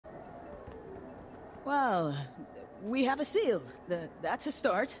Well, we have a seal. That's a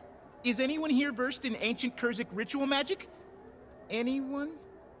start. Is anyone here versed in ancient Kurzick ritual magic? Anyone?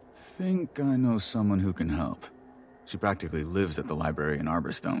 Think I know someone who can help. She practically lives at the library in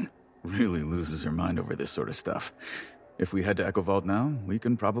Arborstone. Really loses her mind over this sort of stuff. If we head to Echo Vault now, we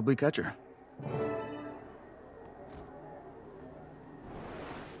can probably catch her.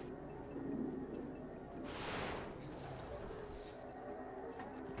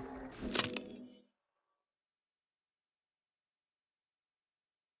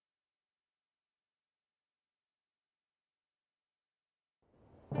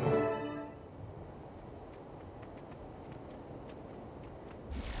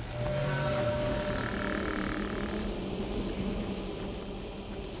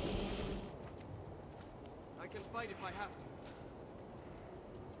 If I have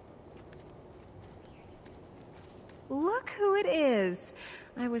to. Look who it is.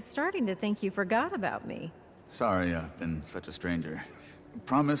 I was starting to think you forgot about me. Sorry I've been such a stranger.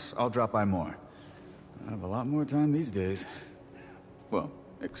 Promise I'll drop by more. I have a lot more time these days. Well,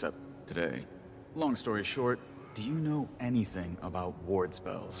 except today. Long story short, do you know anything about ward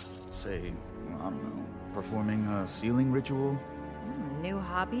spells? Say, I don't know, performing a sealing ritual? New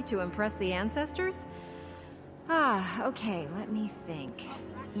hobby to impress the ancestors? Ah, okay, let me think.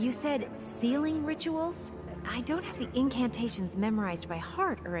 You said sealing rituals? I don't have the incantations memorized by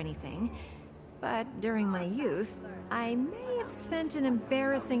heart or anything, but during my youth, I may have spent an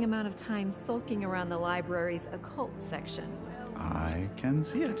embarrassing amount of time sulking around the library's occult section. I can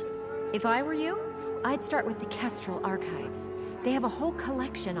see it. If I were you, I'd start with the Kestrel archives. They have a whole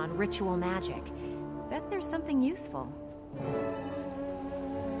collection on ritual magic. Bet there's something useful.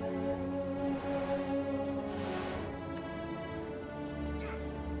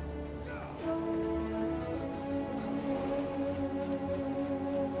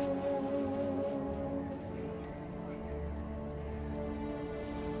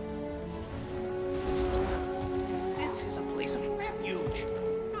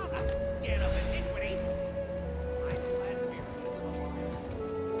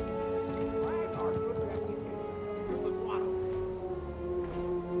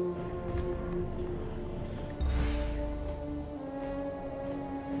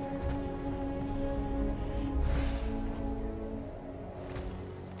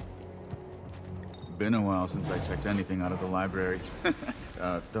 Been a while since I checked anything out of the library.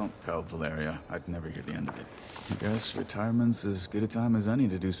 Don't tell Valeria. I'd never hear the end of it. I guess retirement's as good a time as any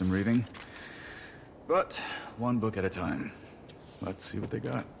to do some reading. But one book at a time. Let's see what they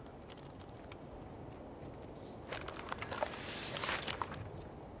got.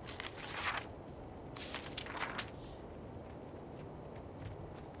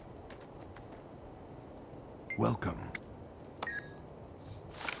 Welcome.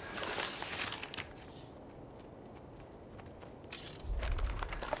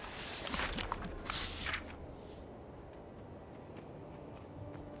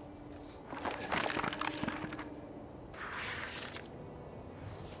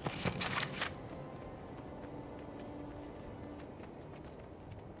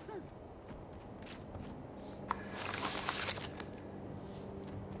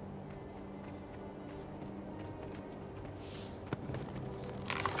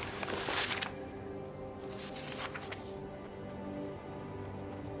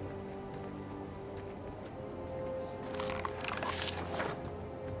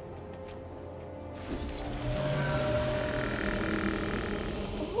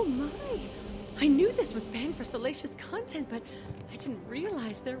 I knew this was banned for salacious content, but I didn't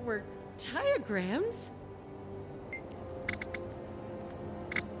realize there were diagrams.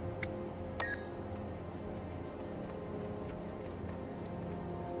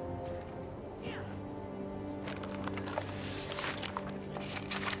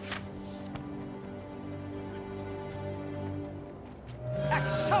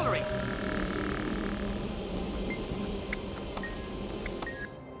 Accelerate!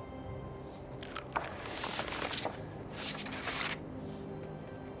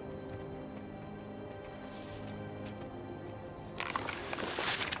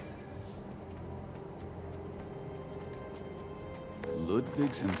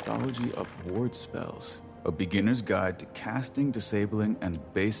 Ludwig's Anthology of Ward Spells. A beginner's guide to casting, disabling, and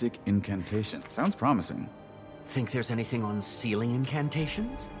basic incantation. Sounds promising. Think there's anything on sealing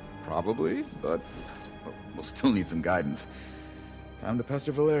incantations? Probably, but we'll still need some guidance. Time to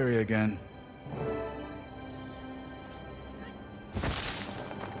pester Valeria again.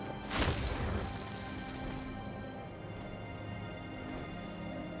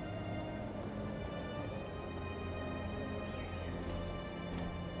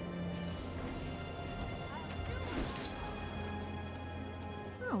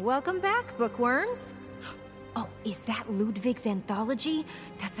 welcome back, bookworms. Oh, is that Ludwig's anthology?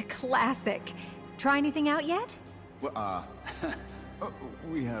 That's a classic. Try anything out yet? Well,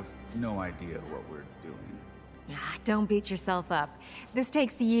 we have no idea what we're doing. Don't beat yourself up. This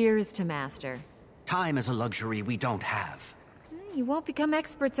takes years to master. Time is a luxury we don't have. You won't become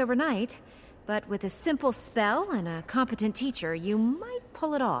experts overnight, but with a simple spell and a competent teacher, you might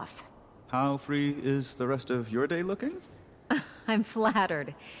pull it off. How free is the rest of your day looking? I'm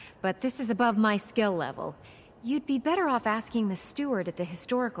flattered, but this is above my skill level. You'd be better off asking the steward at the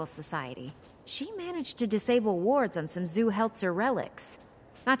Historical Society. She managed to disable wards on some Zu Heltzer relics.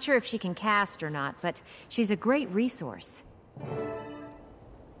 Not sure if she can cast or not, but she's a great resource.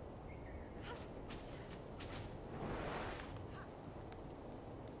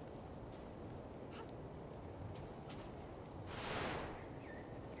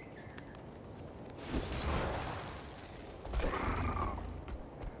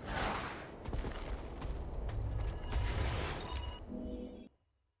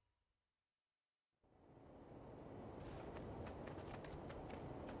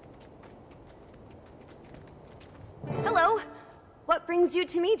 Hello. What brings you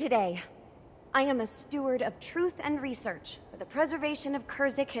to me today? I am a steward of truth and research for the preservation of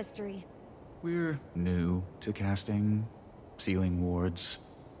Kurzick history. We're new to casting, sealing wards,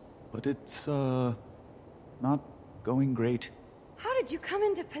 but it's, not going great. How did you come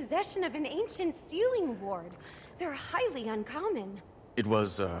into possession of an ancient sealing ward? They're highly uncommon. It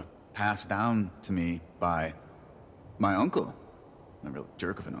was, passed down to me by my uncle. A real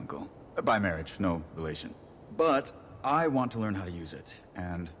jerk of an uncle. By marriage, no relation. But I want to learn how to use it,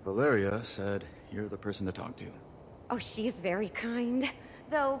 and Valeria said you're the person to talk to. Oh, she's very kind.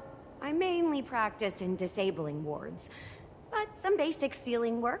 Though, I mainly practice in disabling wards. But some basic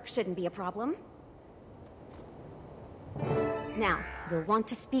sealing work shouldn't be a problem. Now, you'll want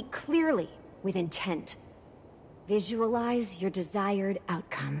to speak clearly, with intent. Visualize your desired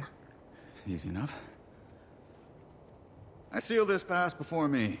outcome. Easy enough. I seal this pass before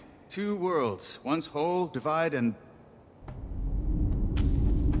me. 2 worlds, once whole, divide, and...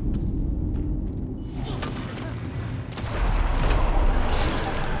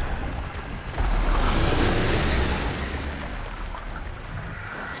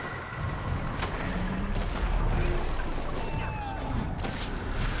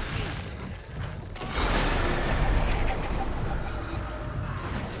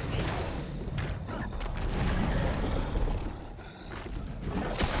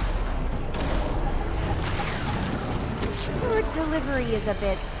 Delivery is a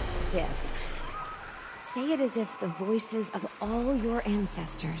bit stiff. Say it as if the voices of all your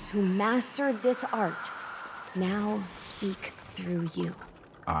ancestors who mastered this art now speak through you.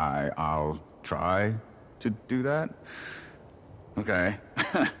 I'll try to do that. Okay.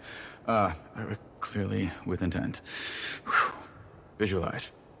 Clearly with intent. Whew.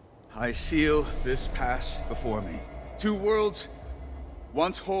 Visualize. I seal this pass before me. 2 worlds,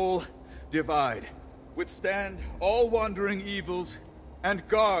 once whole, divide. Withstand all wandering evils, and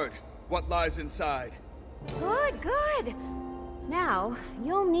guard what lies inside. Good, good. Now,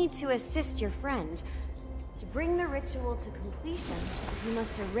 you'll need to assist your friend. To bring the ritual to completion, you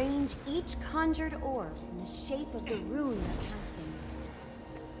must arrange each conjured orb in the shape of the rune you're casting.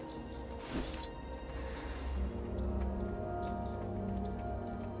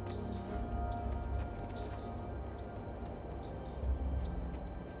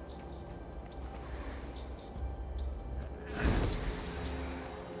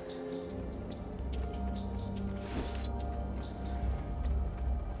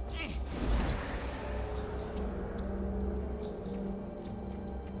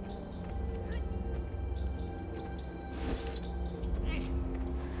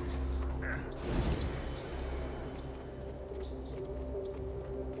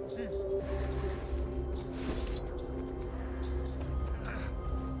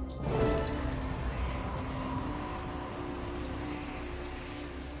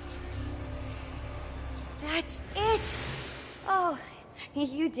 That's it! Oh,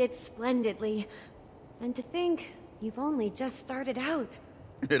 you did splendidly. And to think, you've only just started out.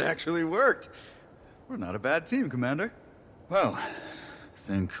 It actually worked. We're not a bad team, Commander. Well, I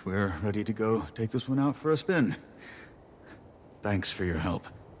think we're ready to go take this one out for a spin. Thanks for your help.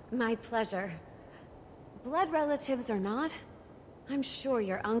 My pleasure. Blood relatives or not, I'm sure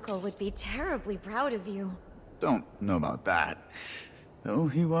your uncle would be terribly proud of you. Don't know about that. Though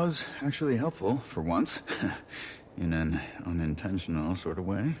he was actually helpful, for once. In an unintentional sort of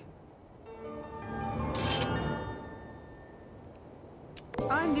way.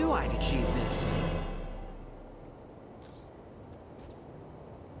 I knew I'd achieve this.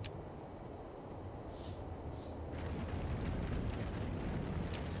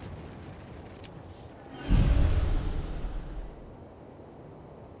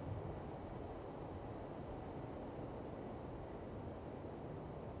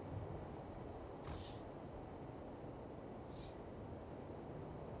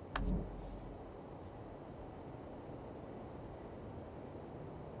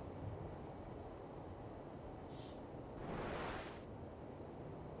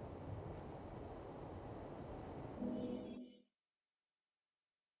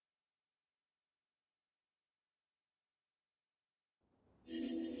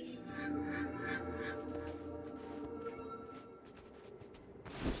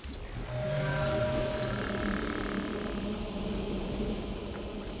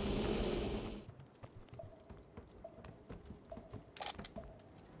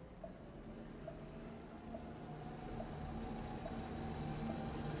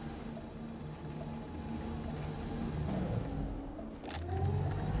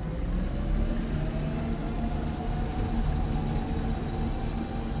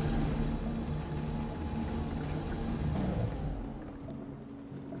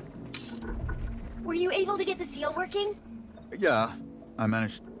 you able to get the seal working? Yeah, I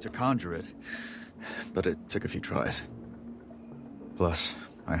managed to conjure it, but it took a few tries. Plus,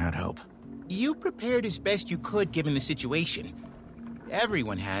 I had help. You prepared as best you could given the situation.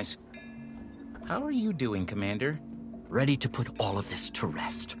 Everyone has. How are you doing, Commander? Ready to put all of this to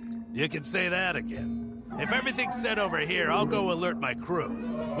rest. You can say that again. If everything's set over here, I'll go alert my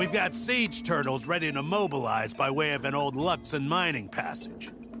crew. We've got siege turtles ready to mobilize by way of an old Luxon mining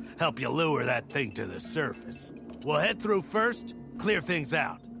passage. Help you lure that thing to the surface. We'll head through first, clear things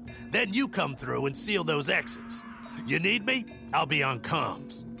out. Then you come through and seal those exits. You need me? I'll be on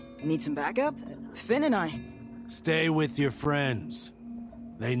comms. Need some backup? Finn and I. Stay with your friends.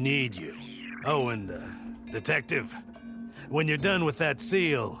 They need you. Oh, and, Detective, when you're done with that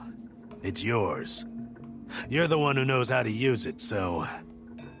seal, it's yours. You're the one who knows how to use it, so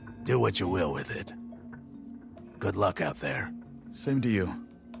do what you will with it. Good luck out there. Same to you.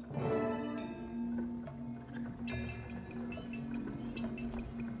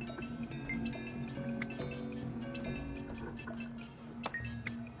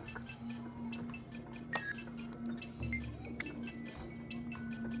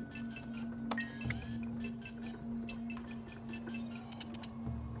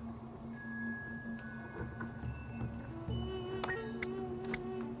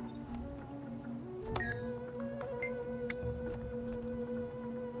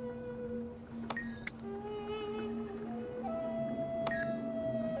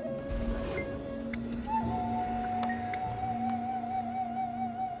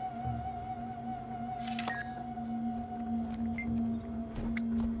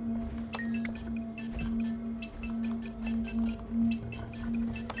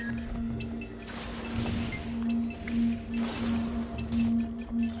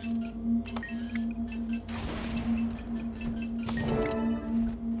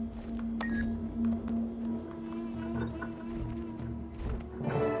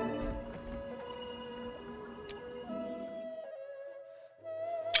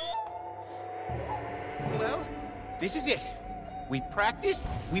 Well, this is it. We've practiced,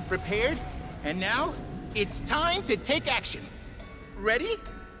 we've prepared, and now it's time to take action. Ready?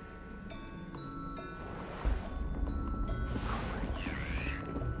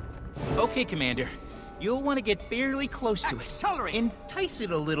 Okay, Commander. You'll want to get fairly close to it. Accelerate! Entice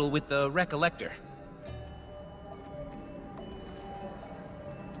it a little with the recollector.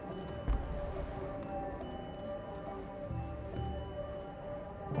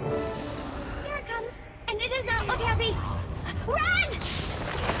 Here it comes, and it does not look happy. Run!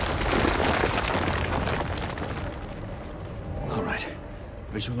 All right.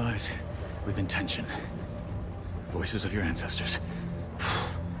 Visualize with intention. Voices of your ancestors.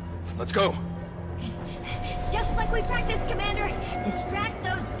 Let's go! Just like we practiced, Commander. Distract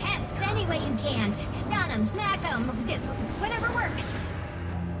those pests any way you can. Stun them, smack them, whatever works.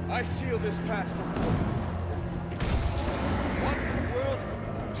 I seal this pass before. One world,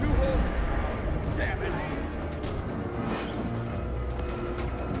 two worlds. Damn it!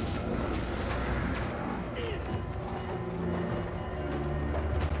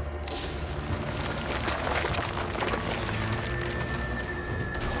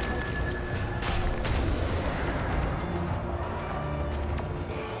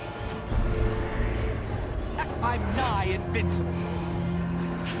 I'm nigh invincible.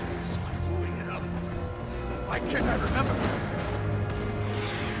 Screwing it up. Why can't I remember?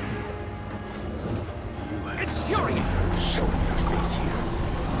 It's furious! Showing your face here.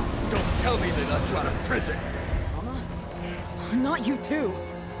 Don't tell me they let you out of prison. Mama? Not you too.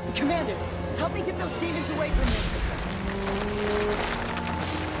 Commander, help me get those demons away from me.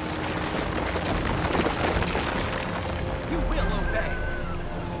 You will obey.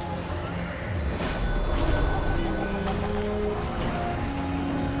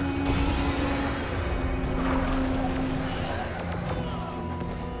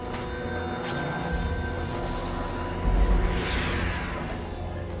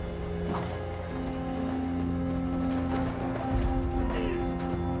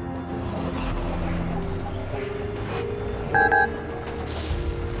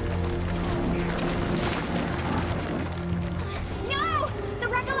 No! The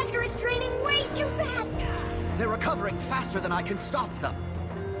recollector is draining way too fast! They're recovering faster than I can stop them.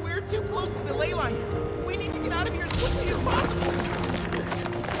 We're too close to the ley line. We need to get out of here as quickly as possible. To this.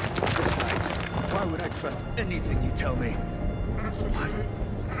 Besides, why would I trust anything you tell me? What?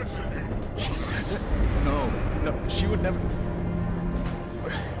 She said that? No, she would never.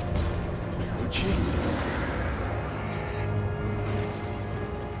 Would she?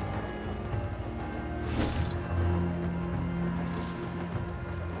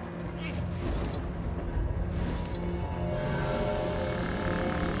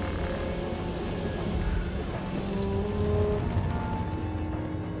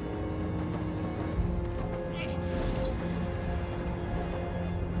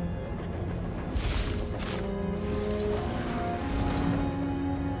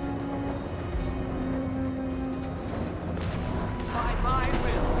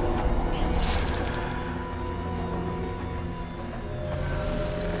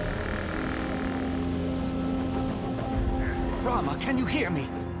 Runa, can you hear me?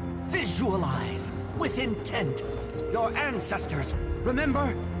 Visualize, with intent, your ancestors,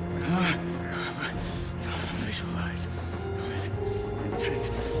 remember? Visualize with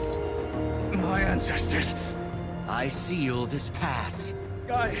intent. My ancestors. I seal this pass.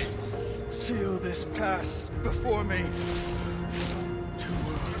 I seal this pass before me. Two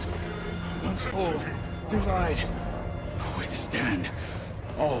worlds, once whole, divide, withstand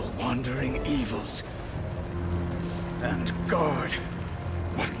all wandering evils, and guard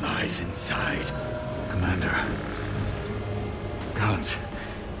what lies inside. Commander. Gods.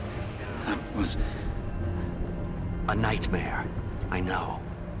 That was... a nightmare, I know.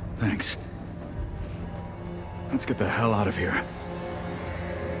 Thanks. Let's get the hell out of here.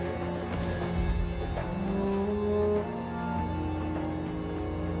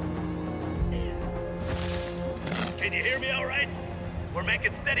 Can you hear me all right? We're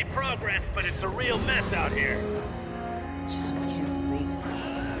making steady progress, but it's a real mess out here. Just can't believe it.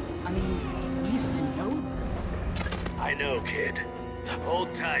 I mean, we used to know them. I know, kid.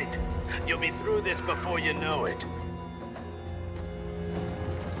 Hold tight. You'll be through this before you know it.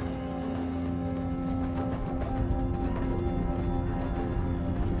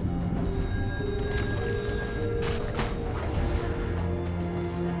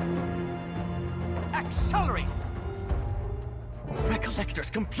 Accelerate! The Recollector's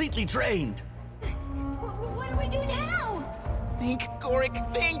completely drained. What do we do now? Think,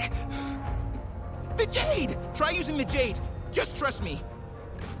 Gorik, think! The Jade! Try using the Jade. Just trust me.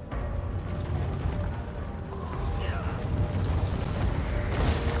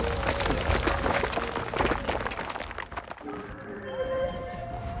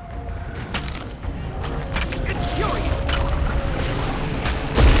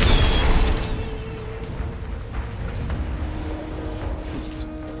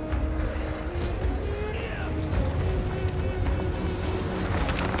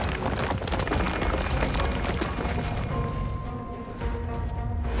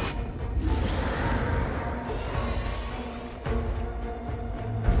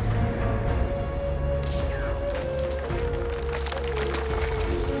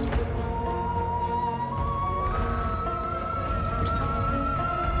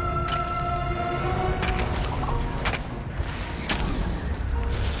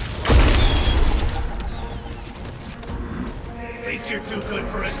 You're too good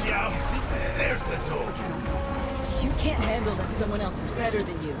for us, Yao. There's the door. You can't handle that someone else is better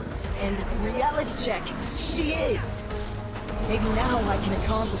than you. And reality check, she is! Maybe now I can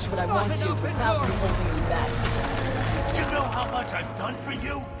accomplish what I want to without you holding me back. You know how much I've done for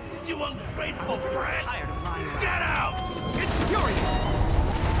you? You ungrateful brat! Tired of lying around. Get out! Infuriate!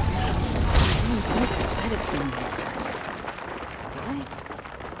 I don't think I said it to him like that. Did I?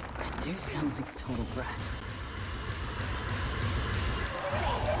 I do sound like a total brat.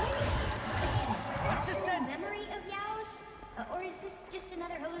 Memory of Yao's? Or is this just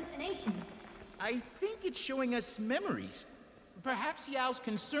another hallucination? I think it's showing us memories. Perhaps Yao's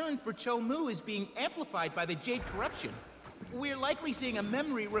concern for Cho-Mu is being amplified by the Jade corruption. We're likely seeing a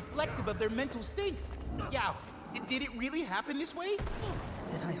memory reflective of their mental state. Yao, did it really happen this way?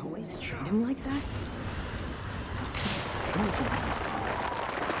 Did I always treat him like that? How can I stand him?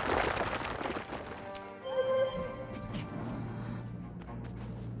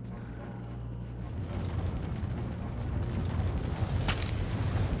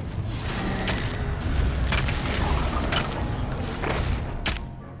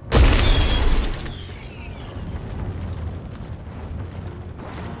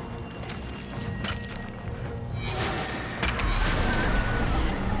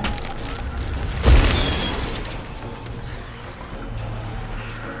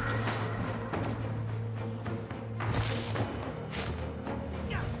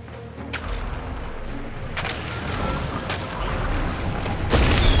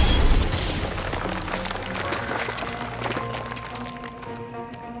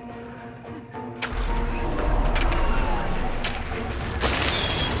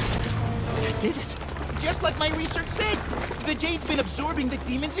 Just like my research said, the Jade's been absorbing the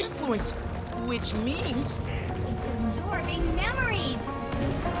demon's influence, which means... It's absorbing memories!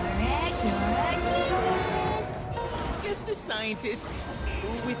 Correct, Nora, Just a scientist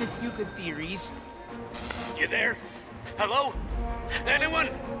with a few good theories. You there? Hello? Anyone?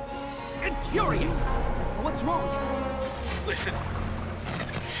 Infuriate! What's wrong? Listen,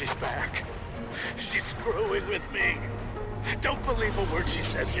 she's back. She's screwing with me. Don't believe a word she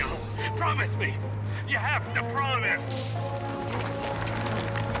says, yo. Promise me. You have to promise.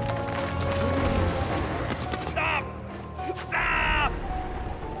 Stop! Ah!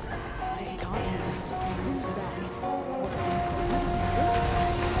 What is he talking about? Who's back? What is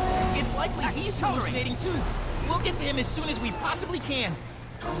hallucinating too. We'll get to him as soon as we possibly can.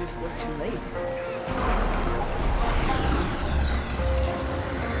 What if we're too late?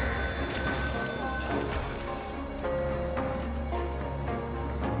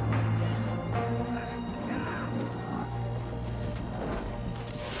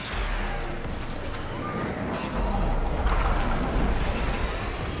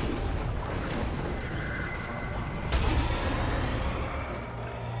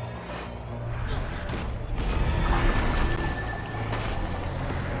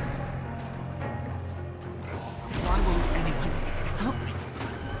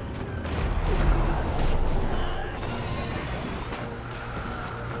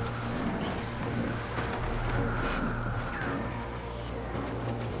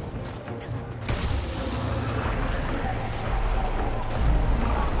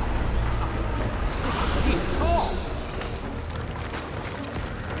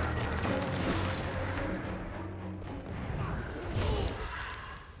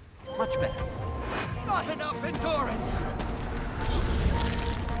 Much better. Not enough endurance!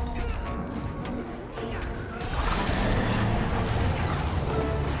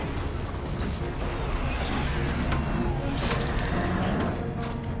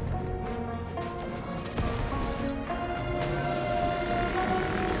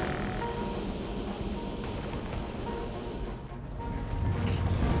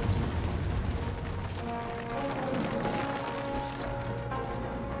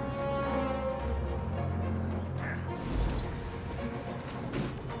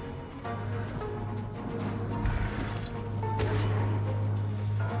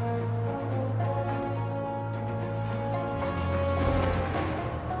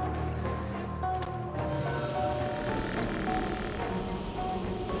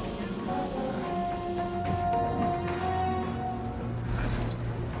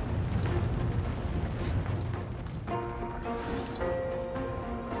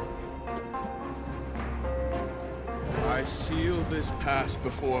 I seal this pass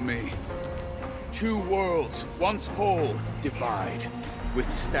before me. Two worlds, once whole, divide.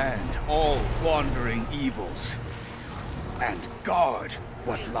 Withstand all wandering evils. And guard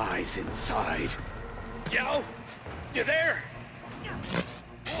what lies inside. Yo! You there?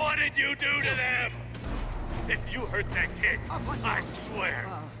 What did you do to them? If you hurt that kid, I swear,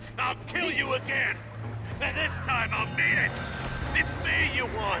 I'll kill you again. And this time I'll mean it. It's me you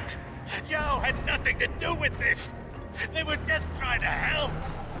want. Yo had nothing to do with this. They were just trying to help.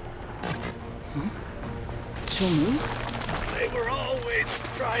 Huh? Chou-Mu? They were always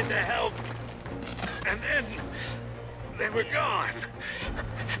trying to help. And then they were gone.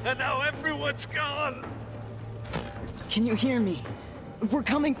 And now everyone's gone. Can you hear me? We're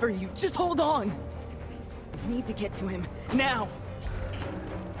coming for you. Just hold on. I need to get to him. Now!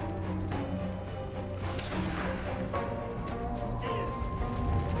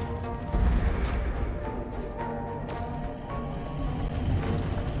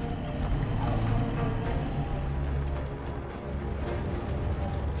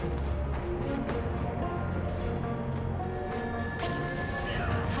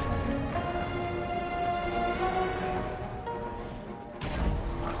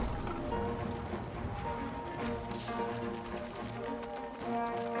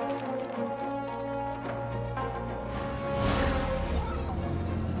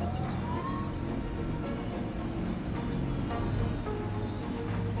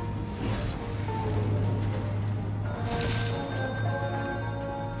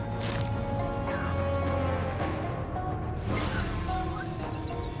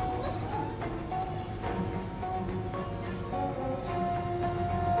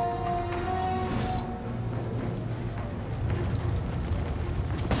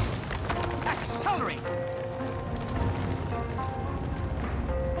 Accelerate!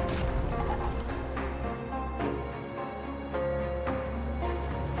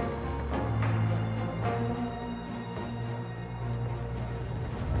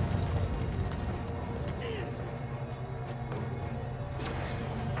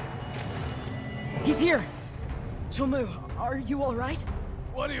 He's here! Chou-Mu, are you alright?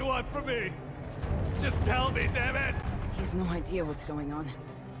 What do you want from me? Just tell me, damn it! He has no idea what's going on.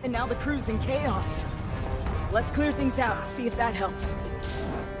 And now the crew's in chaos. Let's clear things out, see if that helps.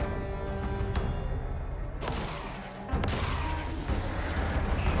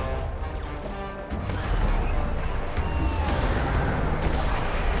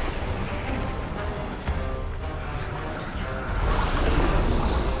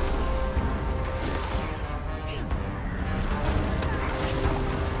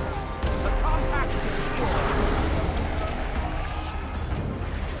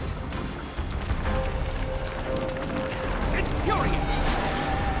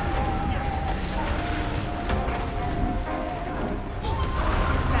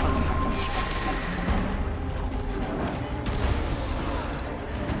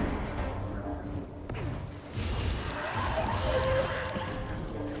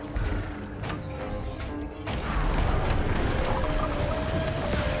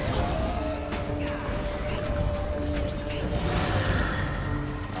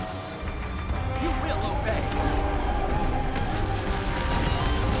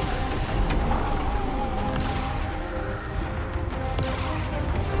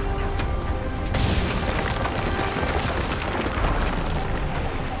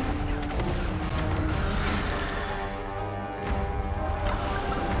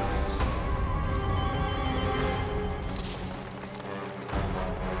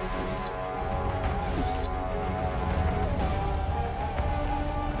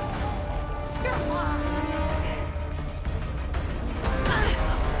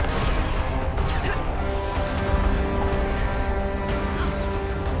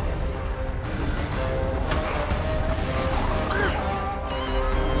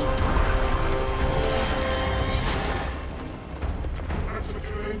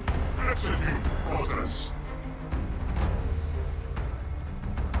 Execute process.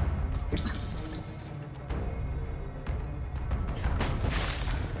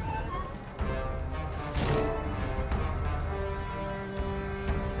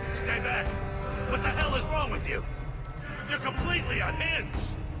 Stay back! What the hell is wrong with you? You're completely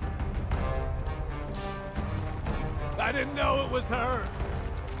unhinged! I didn't know it was her!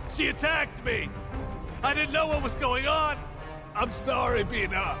 She attacked me! I didn't know what was going on! I'm sorry,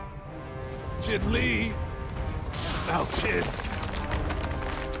 Bina. Jin Lee. Now, Jin.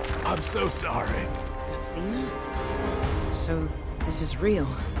 I'm so sorry. That's Bina? So, this is real.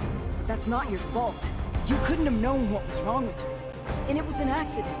 But that's not your fault. You couldn't have known what was wrong with her. And it was an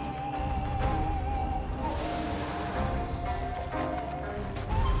accident.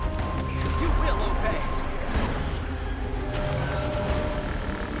 You will obey.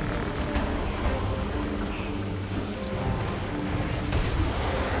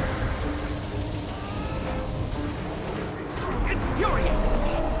 Infuriate!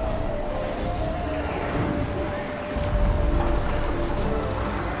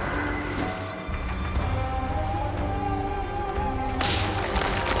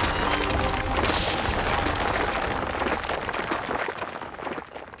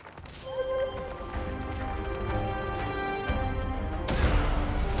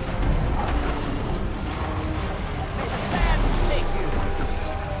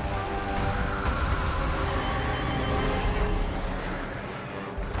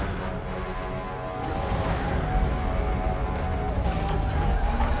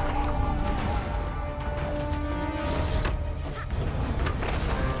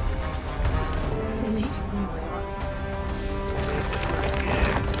 They made her ruin my arm.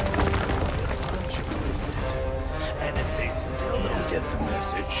 And if they still don't get the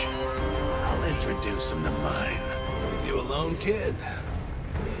message, I'll introduce them to mine. You alone, kid?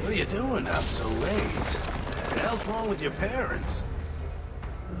 What are you doing out so late? What the hell's wrong with your parents?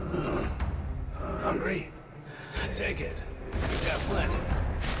 Hungry? Take it. You got plenty.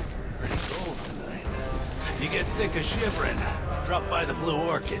 Pretty cold tonight. You get sick of shivering, drop by the Blue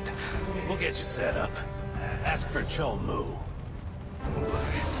Orchid. We'll get you set up. Ask for Cho Mu.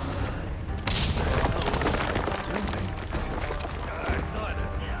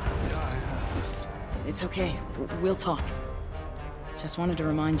 It's okay. We'll talk. Just wanted to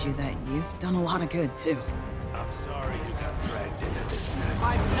remind you that you've done a lot of good, too. I'm sorry you got dragged into this mess.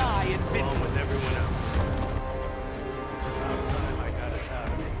 I'm nigh invincible. Along with everyone else. It's about time I got us out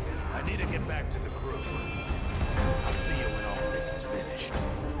of it. I need to get back to the crew. I'll see you when all this is finished.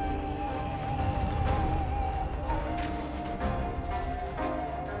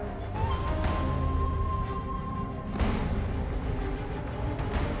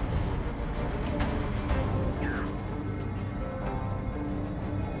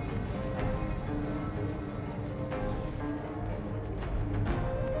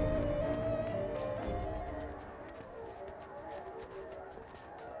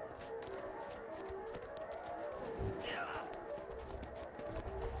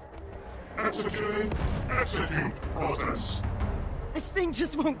 Executing execute process. This thing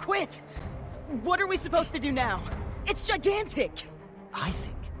just won't quit! What are we supposed to do now? It's gigantic! I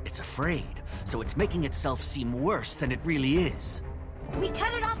think it's afraid, so it's making itself seem worse than it really is. We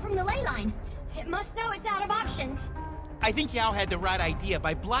cut it off from the ley line. It must know it's out of options. I think Yao had the right idea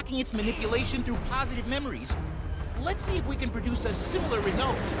by blocking its manipulation through positive memories. Let's see if we can produce a similar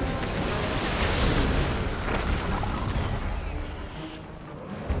result.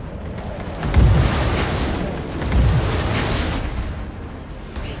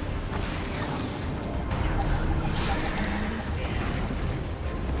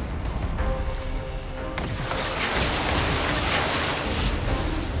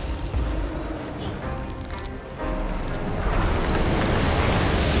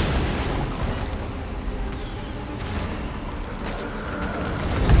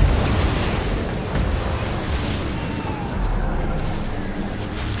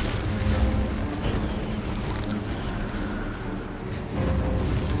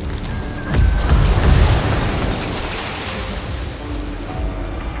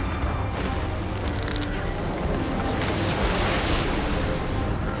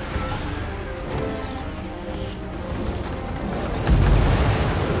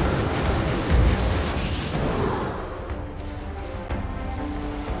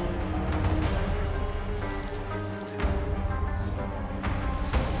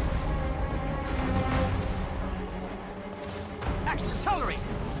 Accelerate!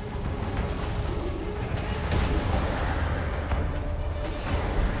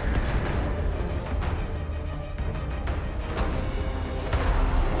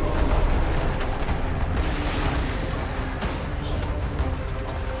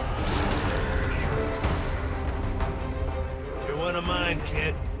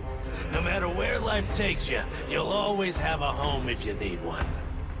 life takes you, you'll always have a home if you need one.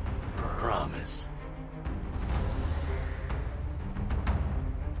 Promise.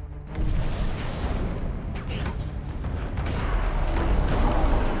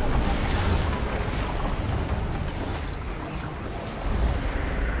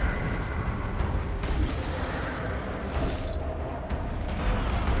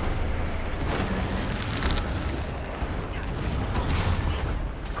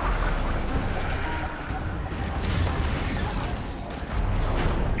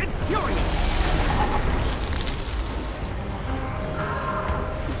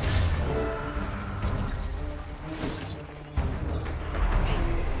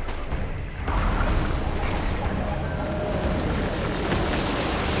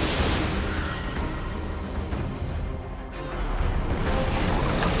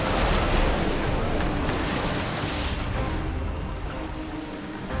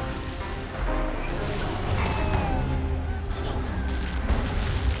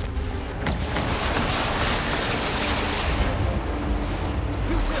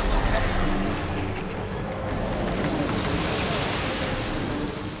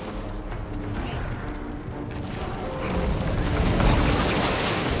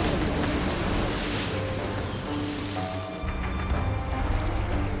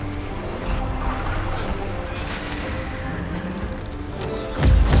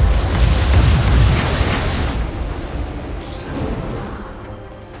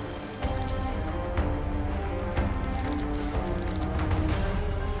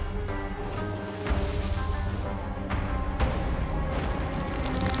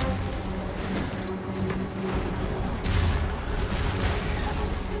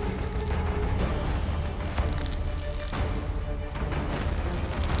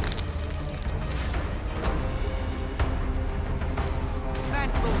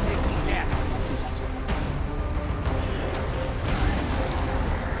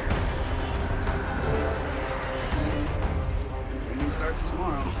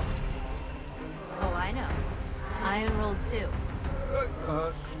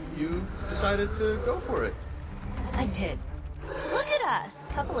 You decided to go for it. I did. Look at us,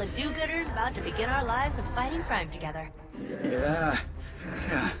 couple of do-gooders about to begin our lives of fighting crime together. Yeah.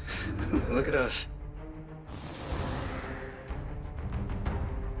 Look at us.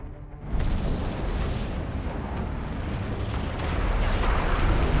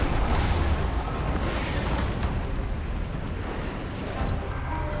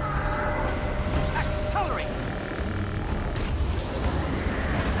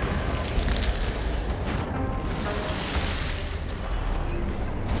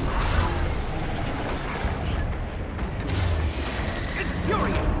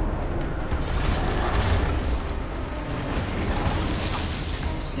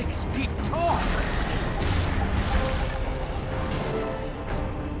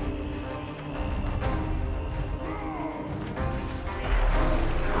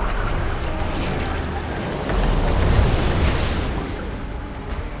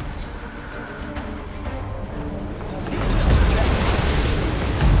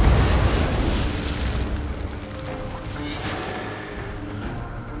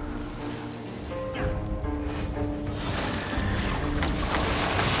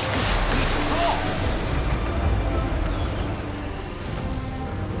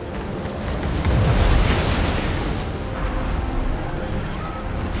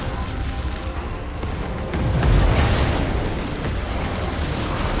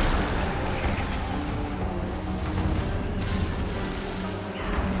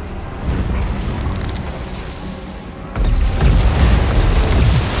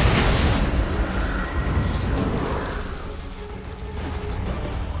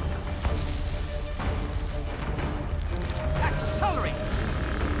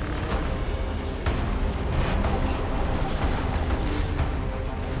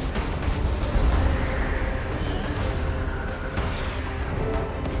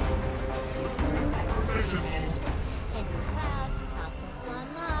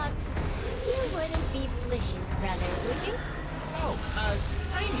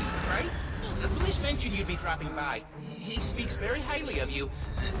 You'd be dropping by. He speaks very highly of you.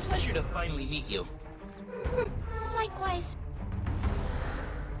 Pleasure to finally meet you. Likewise.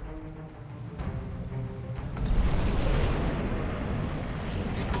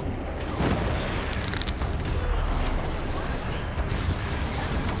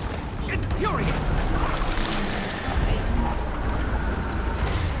 Infuriate!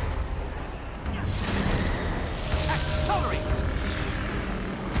 Accelerate!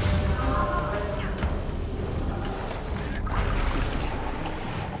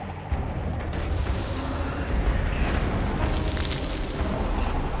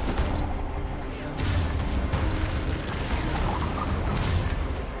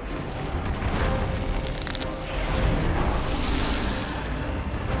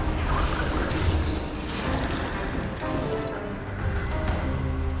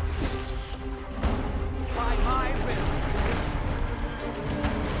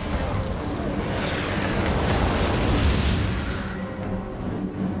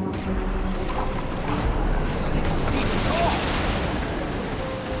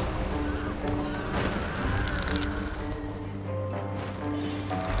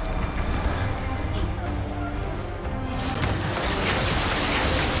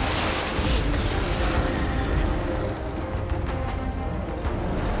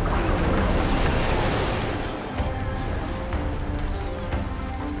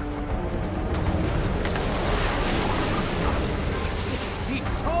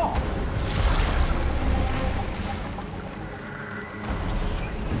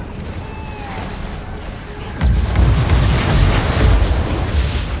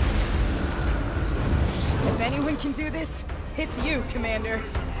 can do this, it's you, Commander.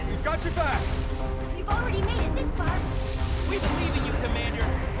 We've got your back. You've already made it this far. We believe in you, Commander.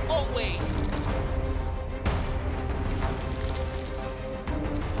 Always.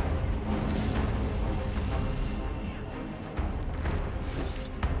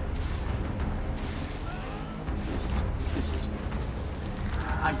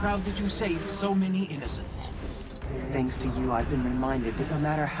 I'm proud that you saved so many innocents. Thanks to you, I've been reminded that no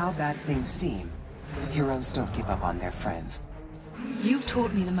matter how bad things seem, heroes don't give up on their friends. You've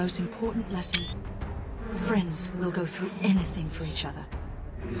taught me the most important lesson. Friends will go through anything for each other.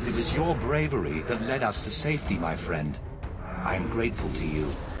 It was your bravery that led us to safety, my friend. I'm grateful to you.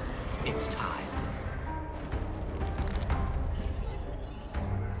 It's time.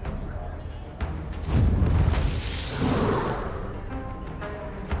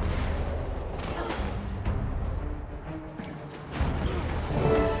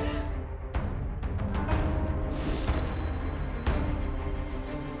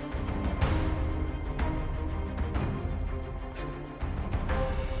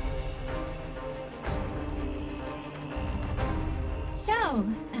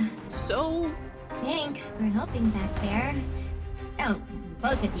 Thanks for helping back there. Oh,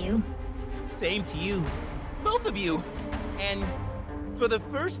 both of you. Same to you. Both of you. And for the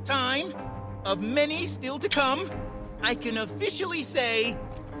first time, of many still to come, I can officially say,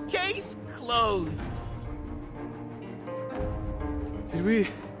 case closed. Did we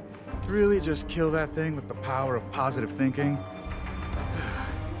really just kill that thing with the power of positive thinking?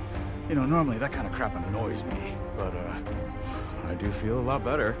 You know, normally that kind of crap annoys me, but I do feel a lot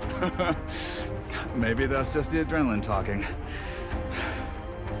better. Maybe that's just the adrenaline talking.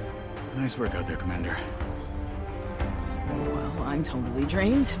 Nice work out there, Commander. Well, I'm totally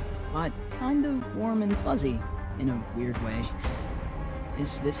drained, but kind of warm and fuzzy, in a weird way.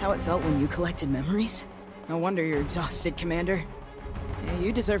 Is this how it felt when you collected memories? No wonder you're exhausted, Commander. Yeah,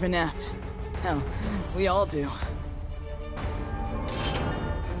 you deserve a nap. Hell, we all do.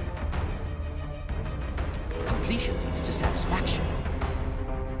 Completion leads to satisfaction.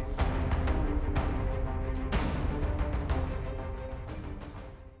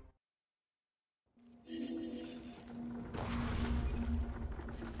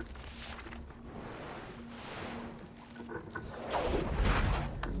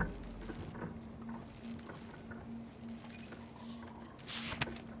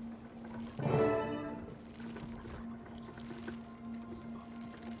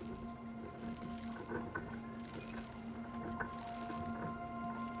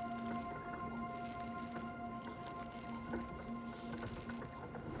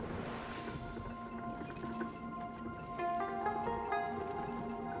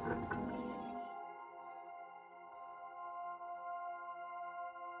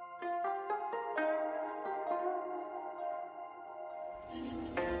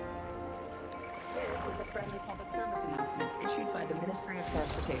 Friendly public service announcement issued by the Ministry of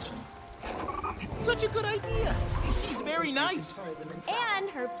Transportation. Such a good idea. She's very nice. And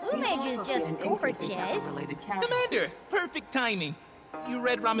her plumage is just gorgeous. Commander, perfect timing. You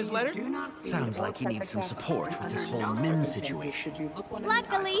read Rama's letter? Sounds like he needs some support with this whole men situation.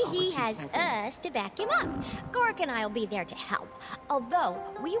 Luckily, he has us to back him up. Gork and I'll be there to help. Although,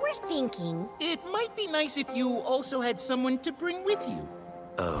 we were thinking... It might be nice if you also had someone to bring with you.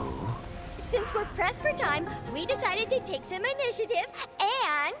 Oh? Since we're pressed for time, we decided to take some initiative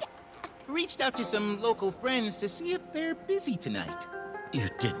and... Reached out to some local friends to see if they're busy tonight. You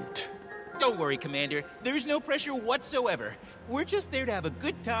didn't. Don't worry, Commander. There's no pressure whatsoever. We're just there to have a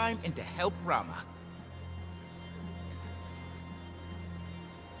good time and to help Rama.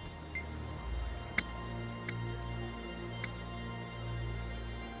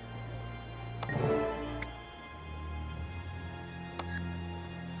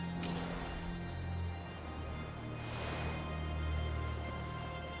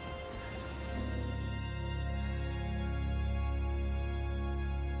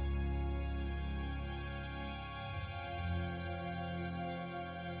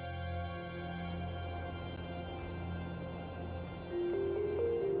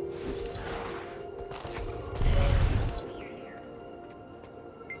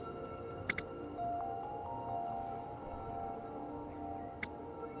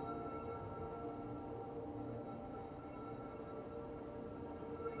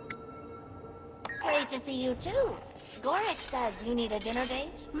 Great to see you too. Gorek says you need a dinner date?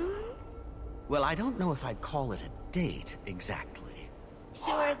 Well, I don't know if I'd call it a date, exactly.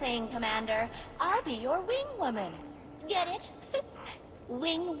 Sure thing, Commander. I'll be your wing woman. Get it?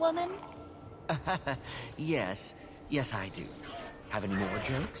 Wing woman? Yes, I do. Have any more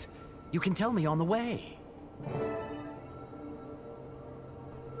jokes? You can tell me on the way.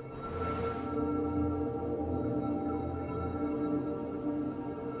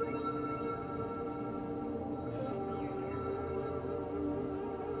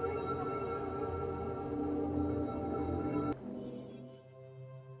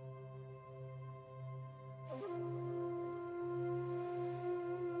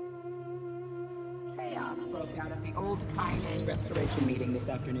 broke out at the old Kaine restoration meeting this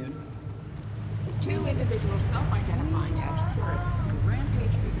afternoon. 2 individuals self-identifying as tourists who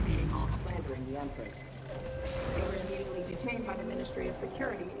rampaged through the meeting hall slandering the Empress. They were immediately detained by the Ministry of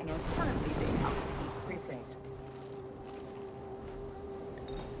Security and are currently being held in this precinct.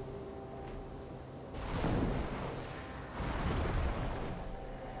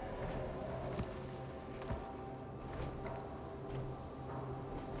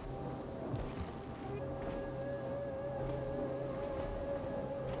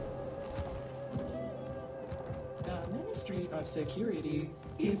 Of Security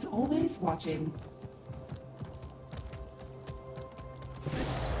is always watching.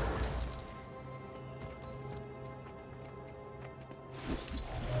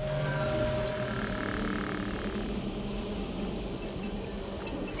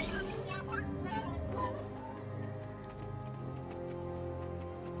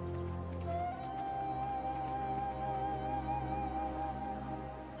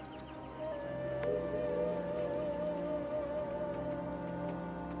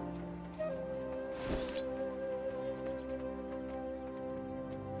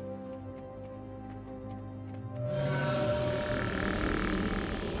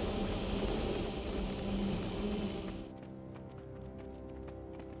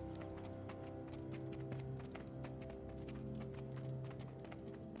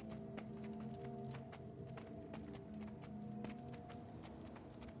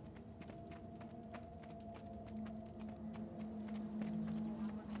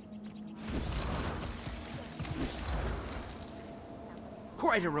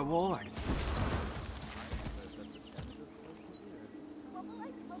 Quite a reward.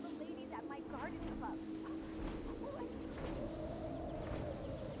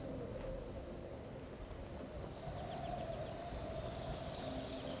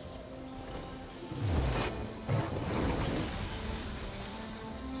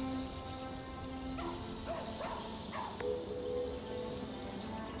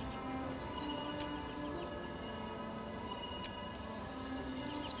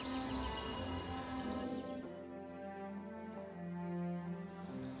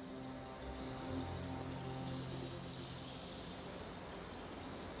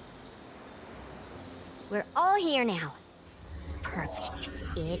 We're all here now. Perfect.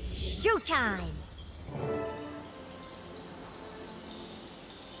 It's showtime!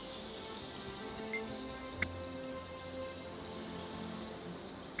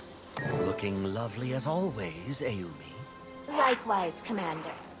 Looking lovely as always, Ayumi. Likewise,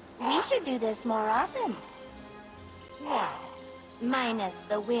 Commander. We should do this more often. Well, minus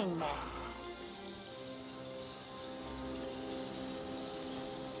the wingman.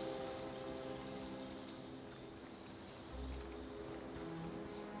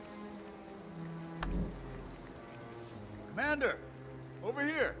 Commander! Over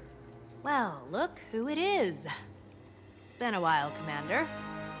here! Well, look who it is. It's been a while, Commander.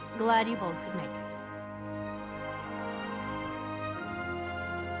 Glad you both could make it.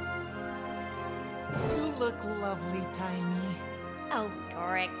 You look lovely, Tiny. Oh,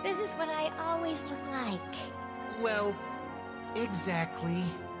 Gorick, this is what I always look like. Well, exactly.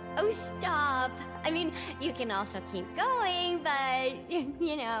 Oh, stop. I mean, you can also keep going, but,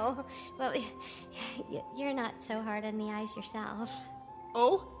 you know, well, you're not so hard on the eyes yourself.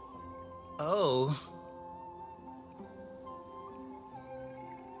 Oh? Oh.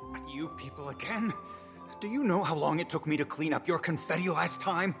 You people again? Do you know how long it took me to clean up your confetti last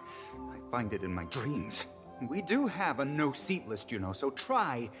time? I find it in my dreams. We do have a no-seat list, you know, so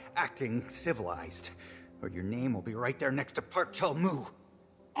try acting civilized. Or your name will be right there next to Park Chul-Mu.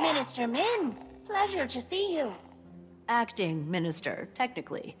 Minister Min, pleasure to see you. Acting Minister,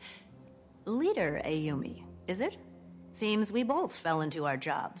 technically. Leader, Ayumi, is it? Seems we both fell into our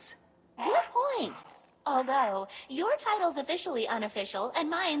jobs. Good point. Although, your title's officially unofficial, and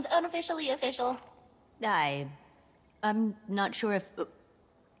mine's unofficially official. I'm not sure if...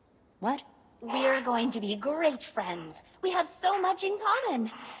 What? We're going to be great friends. We have so much in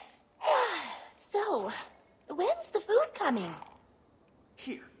common. So, when's the food coming?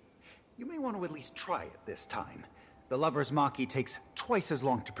 Here. You may want to at least try it this time. The lover's maki takes twice as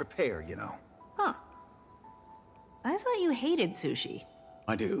long to prepare, you know. Huh. I thought you hated sushi.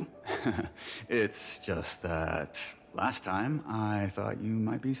 I do. It's just that last time I thought you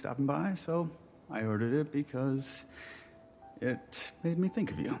might be stopping by, so I ordered it because it made me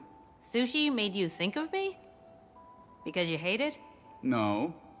think of you. Sushi made you think of me? Because you hate it?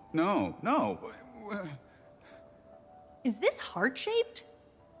 No. Is this heart-shaped?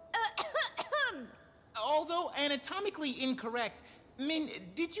 Although anatomically incorrect, Min,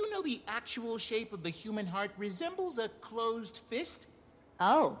 did you know the actual shape of the human heart resembles a closed fist?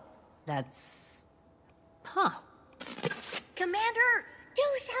 Oh, that's... Huh. Commander, do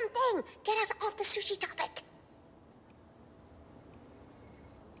something! Get us off the sushi topic!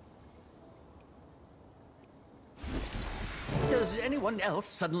 Does anyone else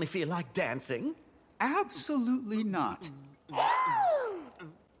suddenly feel like dancing? Absolutely not.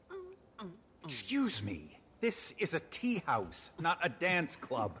 Excuse me. This is a tea house, not a dance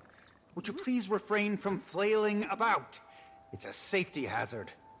club. Would you please refrain from flailing about? It's a safety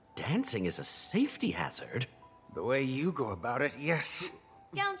hazard. Dancing is a safety hazard? The way you go about it, yes.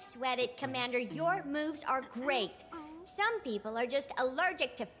 Don't sweat it, Commander. Your moves are great. Some people are just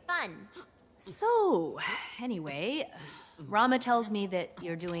allergic to fun. So, anyway, Rama tells me that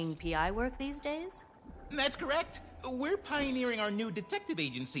you're doing PI work these days? That's correct. We're pioneering our new detective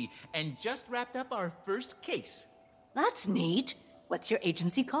agency and just wrapped up our first case. That's neat. What's your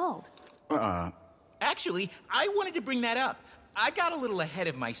agency called? Actually, I wanted to bring that up. I got a little ahead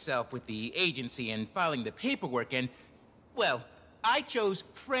of myself with the agency and filing the paperwork and, well, I chose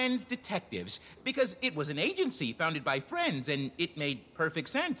Friends Detectives because it was an agency founded by friends and it made perfect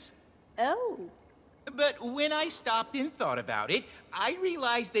sense. Oh. But when I stopped and thought about it, I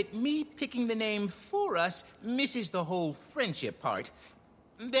realized that me picking the name for us misses the whole friendship part.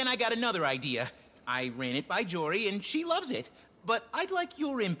 Then I got another idea. I ran it by Jory and she loves it. But I'd like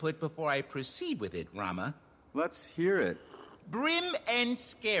your input before I proceed with it, Rama. Let's hear it. Brim and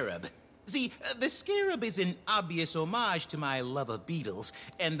Scarab. See, the Scarab is an obvious homage to my love of beetles,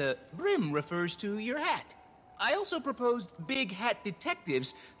 and the brim refers to your hat. I also proposed Big Hat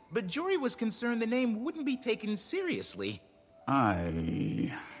Detectives, but Jory was concerned the name wouldn't be taken seriously. I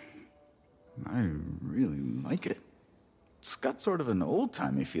really like it. It's got sort of an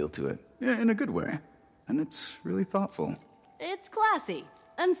old-timey feel to it, in a good way. And it's really thoughtful. It's classy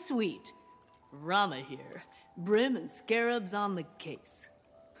and sweet. Rama here. Brim and Scarabs on the case.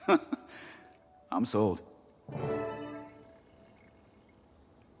 I'm sold.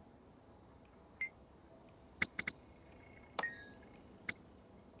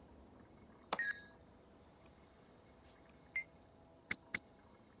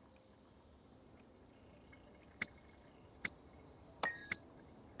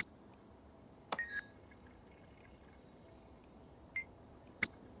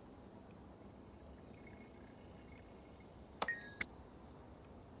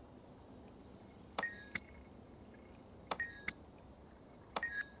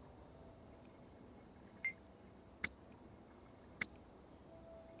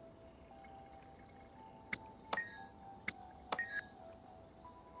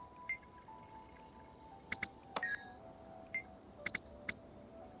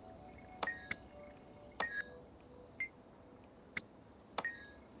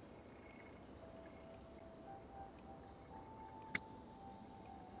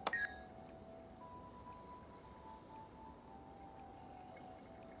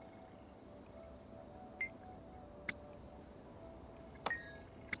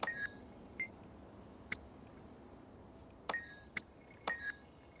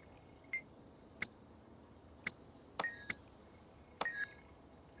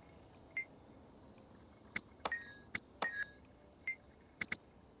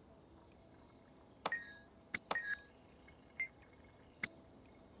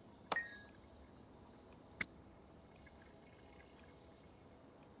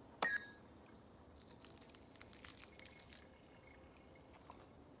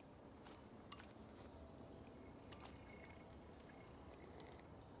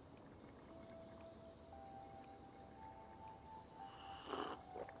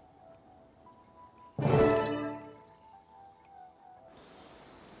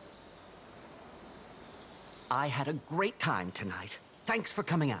 I had a great time tonight. Thanks for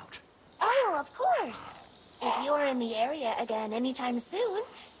coming out. Oh, of course. If you're in the area again anytime soon,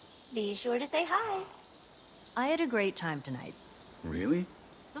 be sure to say hi. I had a great time tonight. Really?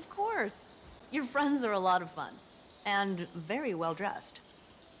 Of course. Your friends are a lot of fun. And very well dressed.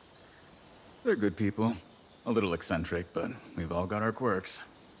 They're good people. A little eccentric, but we've all got our quirks.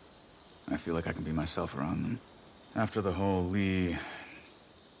 I feel like I can be myself around them. After the whole Lee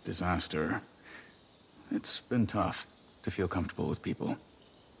disaster, it's been tough to feel comfortable with people.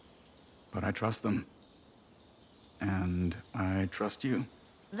 But I trust them. And I trust you.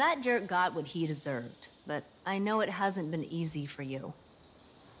 That jerk got what he deserved, but I know it hasn't been easy for you.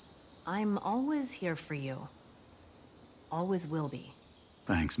 I'm always here for you. Always will be.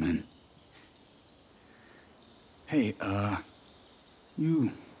 Thanks, Min. Hey,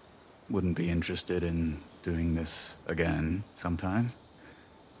 you wouldn't be interested in doing this again sometime.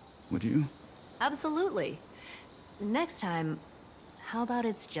 Would you? Absolutely. Next time, how about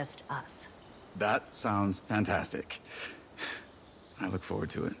it's just us? That sounds fantastic. I look forward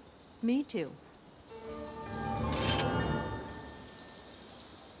to it. Me too.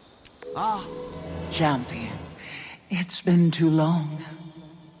 Ah, champion. It's been too long.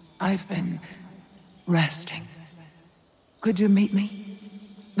 I've been resting. Could you meet me?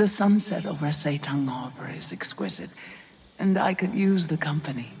 The sunset over Seitang Harbor is exquisite, and I could use the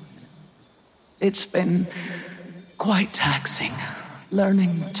company. It's been quite taxing,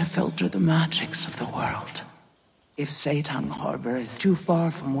 learning to filter the magics of the world. If Seitang Harbor is too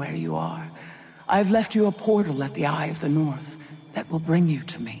far from where you are, I've left you a portal at the Eye of the North that will bring you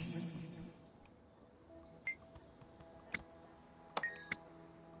to me.